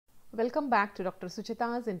Welcome back to Dr.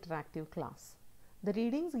 Sucheta's interactive class. The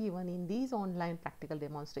readings given in these online practical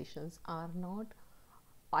demonstrations are not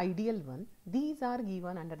ideal one. These are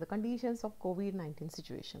given under the conditions of COVID-19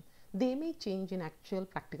 situation. They may change in actual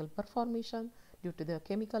practical performance due to the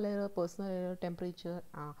chemical error, personal error, temperature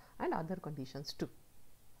and other conditions too.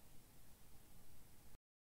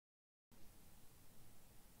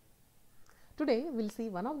 Today we will see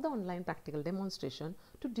one of the online practical demonstration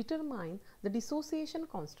to determine the dissociation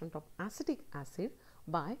constant of acetic acid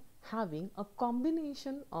by having a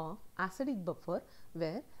combination of acidic buffer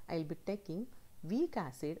where I will be taking weak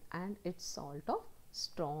acid and its salt of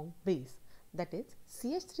strong base, that is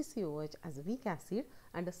CH3COOH as a weak acid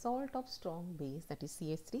and a salt of strong base, that is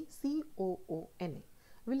CH3COONa.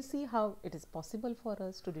 We will see how it is possible for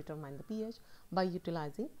us to determine the pH by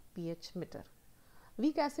utilizing pH meter.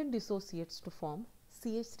 Weak acid dissociates to form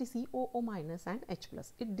CH3COO- and H+.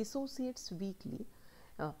 It dissociates weakly,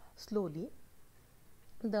 slowly.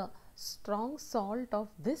 The strong salt of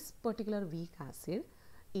this particular weak acid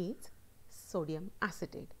is sodium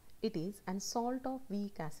acetate. It is an salt of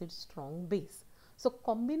weak acid strong base. So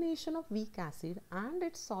combination of weak acid and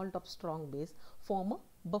its salt of strong base form a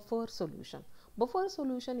buffer solution. Buffer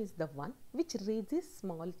solution is the one which raises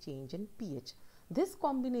small change in pH. This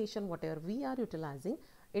combination, whatever we are utilizing,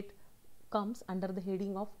 it comes under the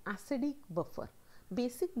heading of acidic buffer.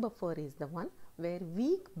 Basic buffer is the one where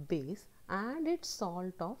weak base and its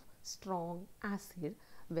salt of strong acid,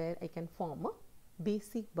 where I can form a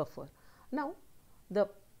basic buffer. Now the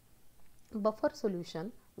buffer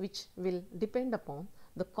solution which will depend upon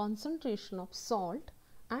the concentration of salt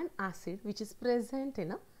and acid which is present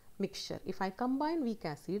in a mixture. If I combine weak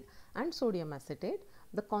acid and sodium acetate,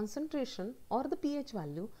 the concentration or the pH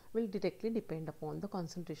value will directly depend upon the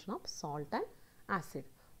concentration of salt and acid.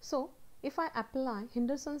 So if I apply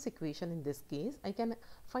Henderson's equation in this case, I can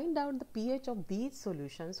find out the pH of these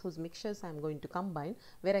solutions whose mixtures I am going to combine,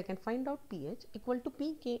 where I can find out pH equal to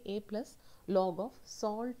pKa plus log of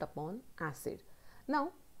salt upon acid.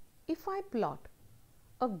 Now if I plot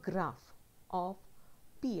a graph of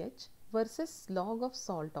pH versus log of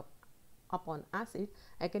salt upon acid,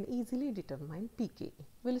 I can easily determine pKa.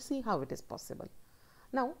 We will see how it is possible.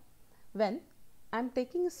 Now when I am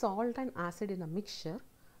taking salt and acid in a mixture,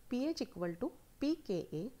 pH equal to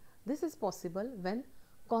pKa, this is possible when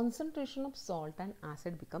concentration of salt and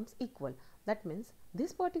acid becomes equal. That means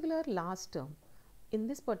this particular last term, in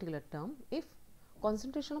this particular term, if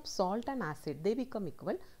concentration of salt and acid they become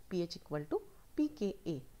equal, pH equal to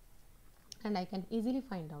pKa, and I can easily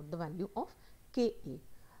find out the value of Ka.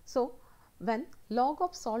 So when log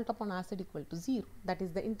of salt upon acid equal to 0, that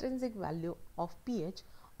is the intrinsic value of pH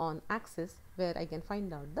on axis, where I can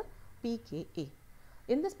find out the pKa.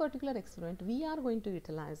 In this particular experiment, we are going to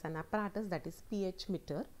utilize an apparatus, that is pH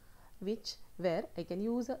meter, where I can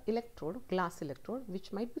use a electrode, glass electrode,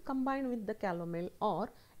 which might be combined with the calomel, or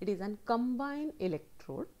it is an combined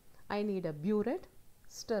electrode. I need a burette,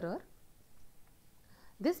 stirrer.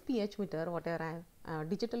 This pH meter, whatever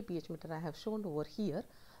digital pH meter I have shown over here,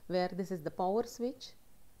 where this is the power switch,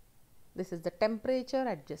 this is the temperature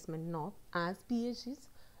adjustment knob, as pH is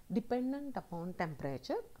dependent upon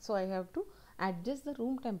temperature. So I have to adjust the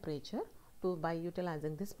room temperature by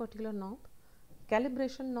utilizing this particular knob.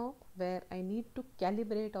 Calibration knob, where I need to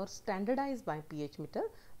calibrate or standardize by pH meter,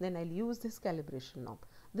 then I'll use this calibration knob.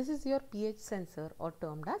 This is your pH sensor, or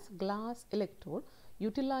termed as glass electrode,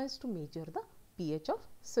 utilized to measure the pH of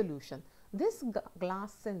solution. This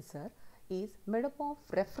glass sensor is made up of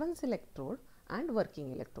reference electrode and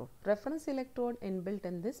working electrode. Reference electrode inbuilt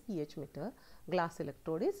in this pH meter, glass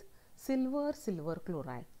electrode, is silver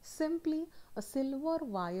chloride. Simply a silver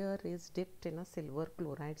wire is dipped in a silver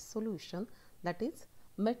chloride solution, that is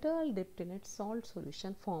metal dipped in its salt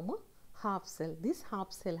solution, form a half cell. This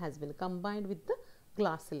half cell has been combined with the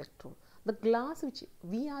glass electrode. The glass which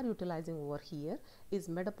we are utilizing over here is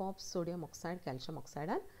made up of sodium oxide, calcium oxide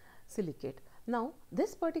and silicate. Now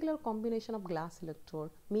this particular combination of glass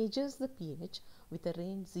electrode measures the pH with a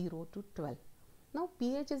range 0 to 12. Now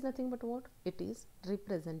pH is nothing but what? It is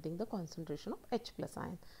representing the concentration of H+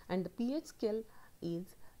 ion, and the pH scale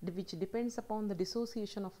is which depends upon the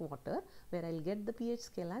dissociation of water, where I will get the pH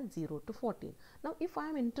scale as 0 to 14. Now if I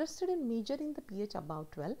am interested in measuring the pH above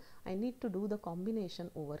 12, I need to do the combination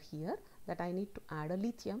over here, that I need to add a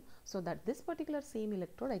lithium, so that this particular same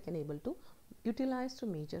electrode I can able to utilize to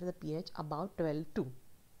measure the pH above 12 too.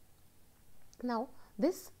 Now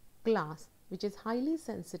this glass, which is highly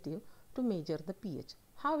sensitive to measure the pH,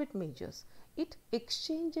 how it measures? It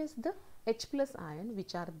exchanges the H+ ion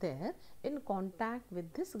which are there in contact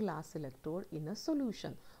with this glass electrode in a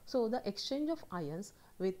solution. So the exchange of ions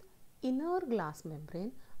with inner glass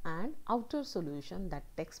membrane and outer solution that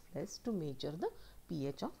takes place to measure the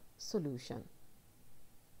pH of solution.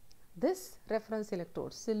 This reference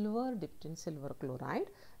electrode, silver dipped in silver chloride,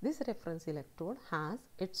 this reference electrode has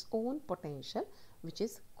its own potential which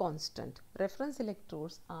is constant. Reference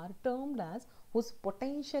electrodes are termed as whose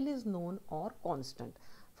potential is known or constant.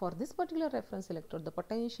 For this particular reference electrode, the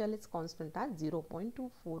potential is constant as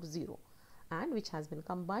 0.240 and which has been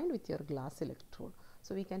combined with your glass electrode.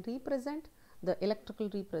 So we can represent the electrical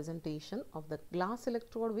representation of the glass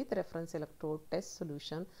electrode with reference electrode test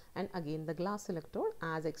solution, and again the glass electrode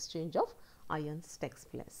as exchange of ions takes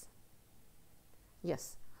place.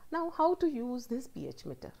 Yes, now how to use this pH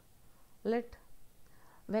meter?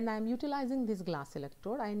 When I am utilizing this glass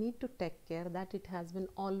electrode, I need to take care that it has been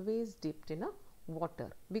always dipped in a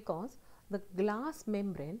water, because the glass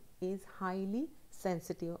membrane is highly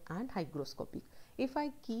sensitive and hygroscopic. If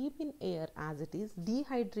I keep in air as it is,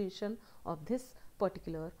 dehydration of this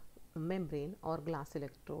particular membrane or glass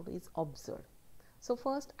electrode is observed. So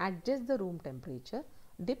first adjust the room temperature,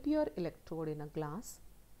 dip your electrode in a glass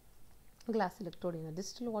electrode in a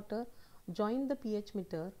distilled water, join the pH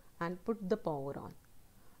meter and put the power on.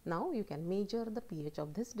 Now you can measure the pH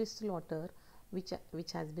of this distilled water which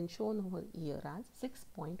has been shown over here as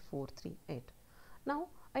 6.438. Now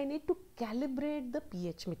I need to calibrate the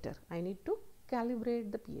pH meter.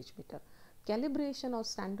 Calibration or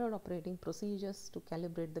standard operating procedures to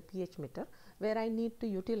calibrate the pH meter, where I need to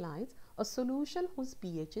utilize a solution whose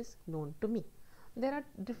pH is known to me. There are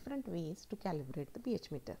different ways to calibrate the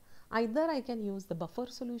pH meter. Either I can use the buffer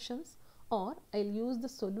solutions, or I'll use the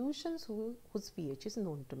solutions whose pH is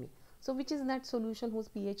known to me. So which is that solution whose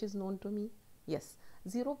pH is known to me? Yes,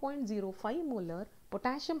 0.05 molar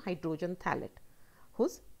potassium hydrogen phthalate,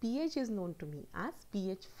 whose pH is known to me as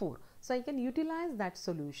pH 4. So I can utilize that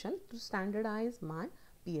solution to standardize my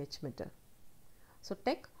pH meter. So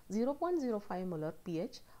take 0.05 molar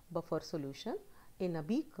pH buffer solution in a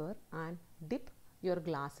beaker and dip your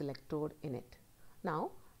glass electrode in it.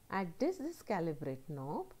 Now adjust this calibrate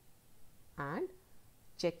knob and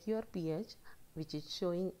check your pH, which is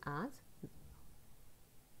showing as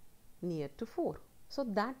near to 4. So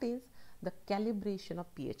that is the calibration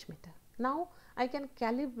of pH meter. Now I can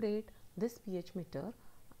calibrate this pH meter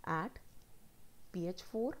at pH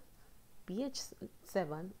 4, pH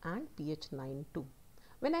 7 and pH 9 too.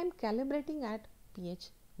 When I am calibrating at pH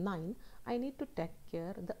 9, I need to take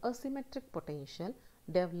care the asymmetric potential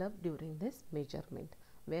developed during this measurement,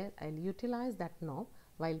 where I will utilize that knob,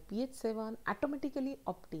 while pH 7 automatically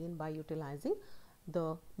obtained by utilizing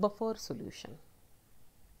the buffer solution.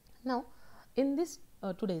 Now in this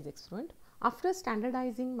today's experiment, after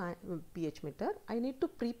standardizing my pH meter, I need to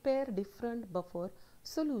prepare different buffer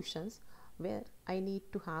solutions where I need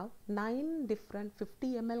to have 9 different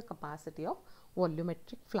 50 ml capacity of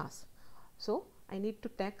volumetric flasks. So I need to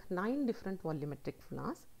take 9 different volumetric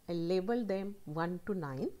flasks. I label them 1 to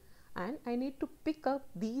 9 and I need to pick up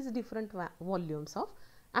these different volumes of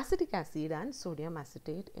acetic acid and sodium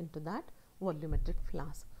acetate into that volumetric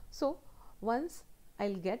flask. So once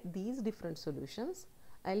I'll get these different solutions,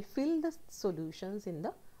 I'll fill the solutions in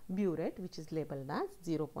the burette, which is labeled as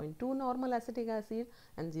 0.2 normal acetic acid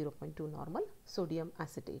and 0.2 normal sodium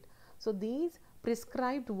acetate. So these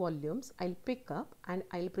prescribed volumes I'll pick up and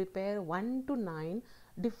I'll prepare 1 to 9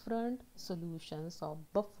 different solutions of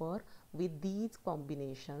buffer with these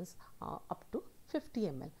combinations up to 50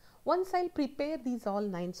 ml. Once I'll prepare these all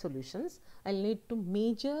 9 solutions, I'll need to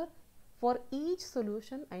measure for each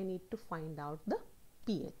solution. I need to find out the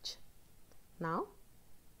pH. Now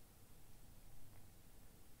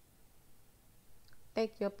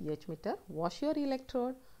take your pH meter, wash your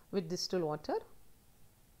electrode with distilled water,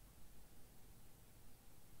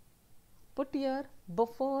 put your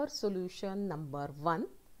buffer solution number 1,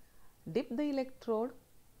 dip the electrode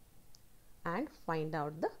and find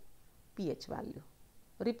out the pH value.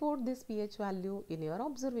 Report this pH value in your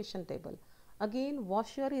observation table. Again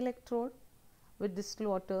wash your electrode with distilled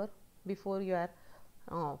water before you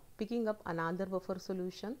are picking up another buffer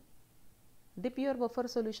solution. Dip your buffer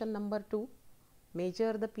solution number 2,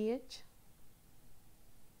 measure the pH.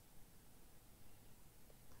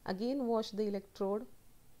 Again wash the electrode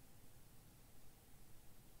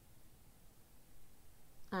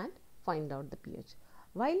and find out the pH.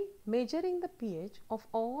 While measuring the pH of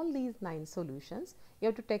all these 9 solutions, you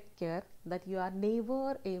have to take care that you are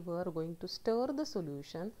never ever going to stir the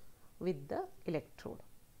solution with the electrode.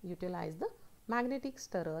 Utilize the magnetic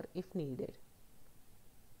stirrer if needed.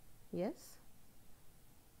 Yes.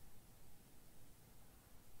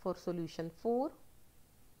 For solution 4,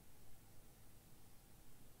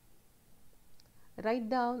 Write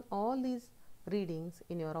down all these readings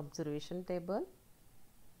in your observation table.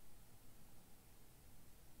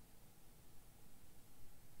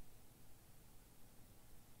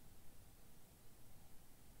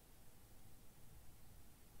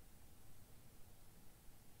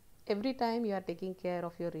 Every time you are taking care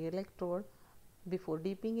of your electrode, before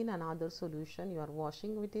dipping in another solution, you are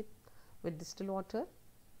washing with it with distilled water.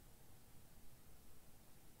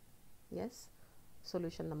 Yes,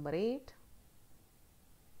 solution number 8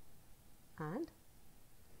 and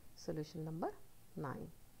solution number 9.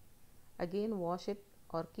 Again wash it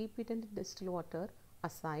or keep it in distilled water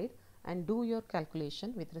aside and do your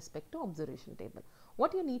calculation with respect to observation table.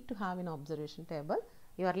 What you need to have in observation table,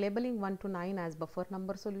 you are labeling 1 to 9 as buffer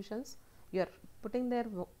number solutions. You are putting their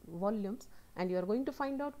volumes and you are going to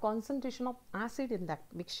find out concentration of acid in that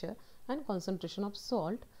mixture and concentration of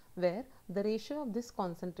salt, where the ratio of this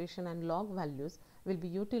concentration and log values will be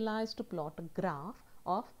utilized to plot a graph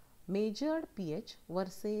of measured pH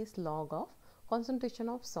versus log of concentration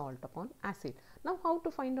of salt upon acid. Now how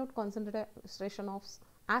to find out concentration of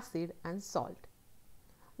acid and salt?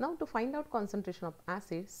 Now to find out concentration of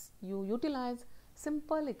acids, you utilize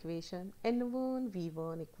simple equation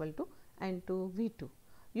N1V1 equal to N2V2.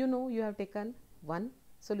 You know you have taken one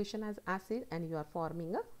solution as acid and you are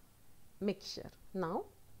forming a mixture. Now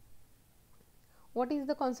what is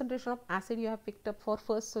the concentration of acid you have picked up for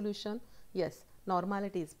first solution? Yes,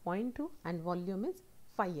 normality is 0.2 and volume is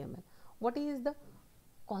 5 ml. What is the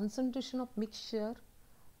concentration of mixture,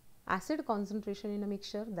 acid concentration in a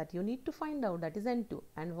mixture, that you need to find out, that is N2,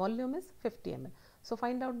 and volume is 50 ml. So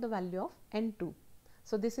find out the value of N2.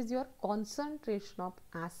 So this is your concentration of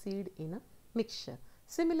acid in a mixture.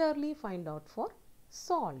 Similarly, find out for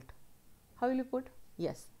salt. How will you put?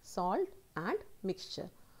 Yes, salt and mixture.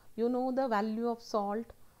 You know the value of salt,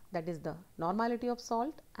 that is the normality of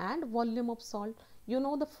salt, and volume of salt. You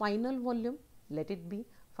know the final volume, let it be.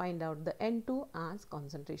 Find out the N2 as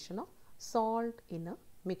concentration of salt in a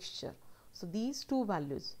mixture. So these two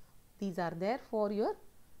values, these are there for your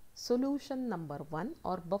solution number 1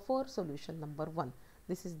 or buffer solution number 1.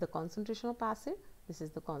 This is the concentration of acid, this is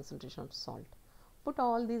the concentration of salt. Put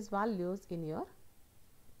all these values in your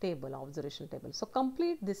table, observation table. So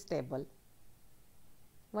complete this table.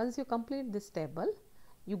 Once you complete this table,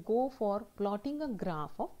 you go for plotting a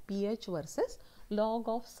graph of pH versus log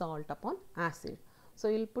of salt upon acid. So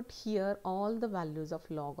you will put here all the values of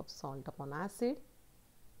log of salt upon acid.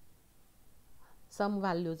 Some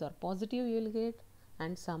values are positive you will get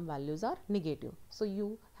and some values are negative. So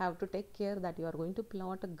you have to take care that you are going to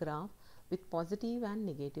plot a graph with positive and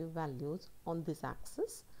negative values on this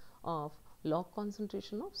axis of log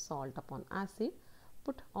concentration of salt upon acid.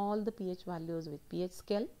 Put all the pH values with pH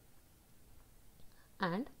scale,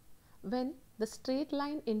 and when the straight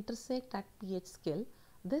line intersect at pH scale,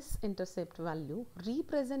 this intercept value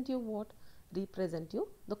represent you what? Represent you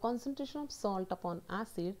the concentration of salt upon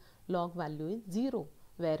acid log value is 0,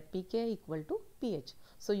 where pKa equal to pH.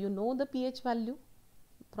 So you know the pH value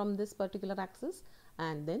from this particular axis,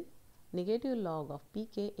 and then negative log of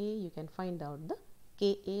pKa, you can find out the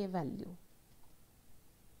Ka value.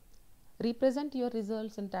 Represent your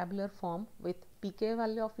results in tabular form with pK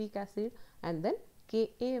value of weak acid and then Ka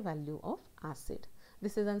value of acid.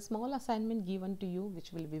 This is a small assignment given to you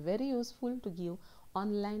which will be very useful to give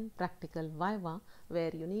online practical viva,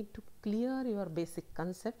 where you need to clear your basic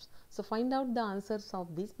concepts. So find out the answers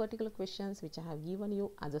of these particular questions which I have given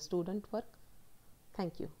you as a student work.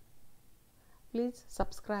 Thank you. Please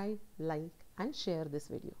subscribe, like and share this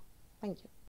video. Thank you.